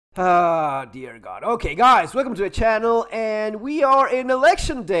Ah, dear God. Okay, guys, welcome to the channel, and we are in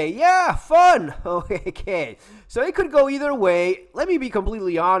election day. Yeah, fun. Okay, so it could go either way. Let me be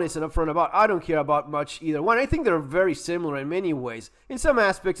completely honest and upfront about I don't care about much either one. I think they're very similar in many ways. In some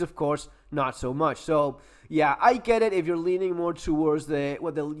aspects, of course, not so much. So, yeah, I get it if you're leaning more towards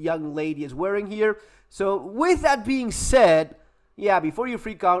what the young lady is wearing here. So, with that being said, yeah, before you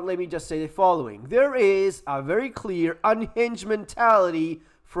freak out, let me just say the following. There is a very clear unhinged mentality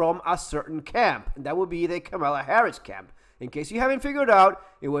from a certain camp, and that would be the Kamala Harris camp. In case you haven't figured out,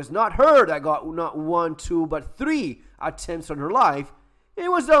 it was not her that got not one, two, but three attempts on her life. It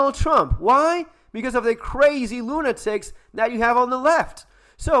was Donald Trump. Why? Because of the crazy lunatics that you have on the left.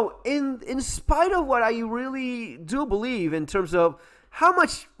 So, in spite of what I really do believe in terms of how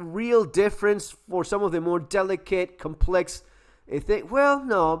much real difference for some of the more delicate, complex things, well,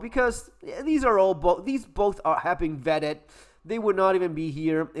 no, because these both have been vetted. They would not even be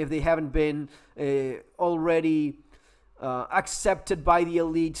here if they haven't been already accepted by the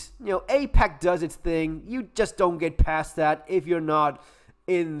elite. You know, AIPAC does its thing. You just don't get past that if you're not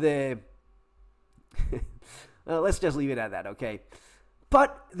in the... let's just leave it at that, okay?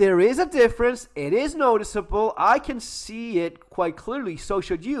 But there is a difference. It is noticeable. I can see it quite clearly. So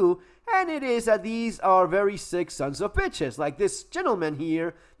should you. And it is that these are very sick sons of bitches. Like this gentleman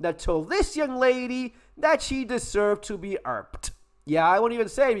here that told this young lady that she deserved to be erped. Yeah, I won't even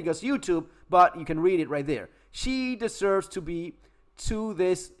say it because YouTube, but you can read it right there. She deserves to be to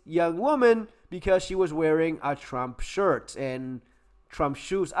this young woman because she was wearing a Trump shirt and Trump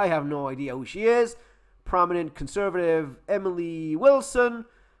shoes. I have no idea who she is. Prominent conservative Emily Wilson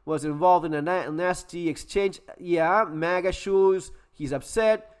was involved in a nasty exchange. Yeah, MAGA shoes. He's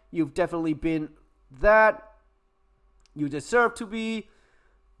upset. You've definitely been that. You deserve to be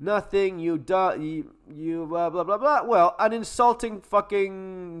nothing. You blah blah blah blah. Well, an insulting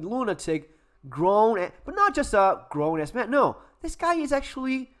fucking lunatic, but not just a grown-ass man. No, this guy is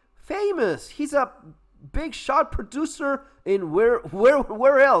actually famous. He's a big shot producer in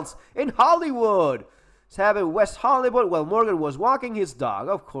where else? In Hollywood. He's having West Hollywood. Well, Morgan was walking his dog.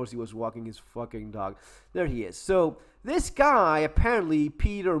 Of course, he was walking his fucking dog. There he is. So this guy, apparently,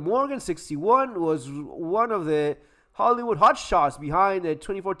 Peter Morgan, 61, was one of the Hollywood hotshots behind the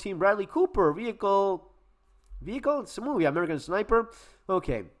 2014 Bradley Cooper vehicle. It's a movie, American Sniper.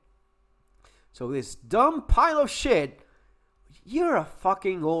 Okay. So this dumb pile of shit. You're a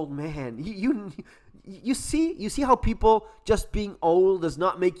fucking old man. You see how people just being old does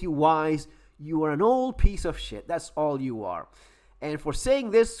not make you wise. You are an old piece of shit. That's all you are. And for saying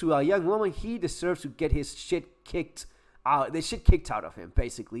this to a young woman, he deserves to get his shit kicked out. The shit kicked out of him,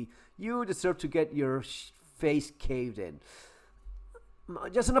 basically. You deserve to get your face caved in.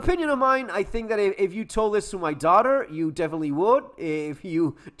 Just an opinion of mine. I think that if you told this to my daughter, you definitely would. If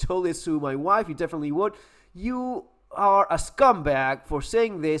you told this to my wife, you definitely would. You are a scumbag for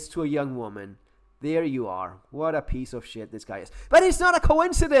saying this to a young woman. There you are. What a piece of shit this guy is. But it's not a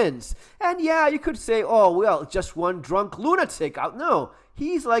coincidence. And yeah, you could say, oh, well, just one drunk lunatic out. No,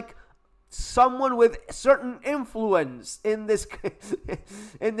 he's like someone with certain influence in this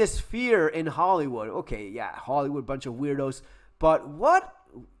in this sphere in Hollywood. Okay, yeah, Hollywood, bunch of weirdos. But what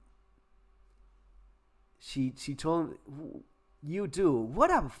she told him, you do. What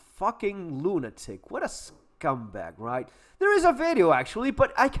a fucking lunatic. What a scumbag, right? There is a video actually,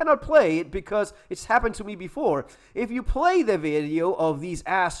 but I cannot play it because it's happened to me before. If you play the video of these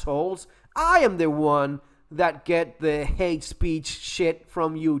assholes, I am the one that get the hate speech shit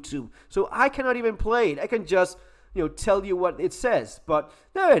from YouTube. So I cannot even play it. I can just, tell you what it says. But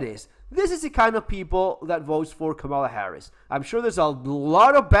there it is. This is the kind of people that votes for Kamala Harris. I'm sure there's a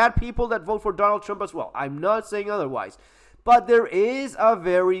lot of bad people that vote for Donald Trump as well. I'm not saying otherwise. But there is a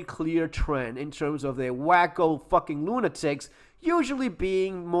very clear trend in terms of the wacko fucking lunatics usually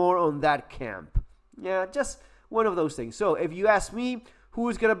being more on that camp. Yeah, just one of those things. So if you ask me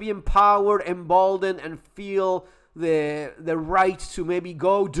who's going to be empowered, emboldened, and feel the right to maybe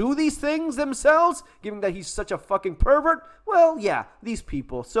go do these things themselves, given that he's such a fucking pervert, well, yeah, these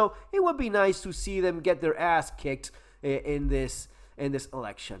people. So it would be nice to see them get their ass kicked in this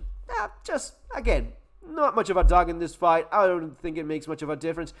election. Just, again, not much of a dog in this fight. I don't think it makes much of a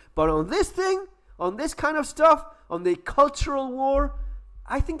difference. But on this thing, on this kind of stuff, on the cultural war,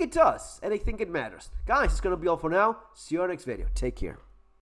 I think it does. And I think it matters. Guys, it's going to be all for now. See you on our next video. Take care.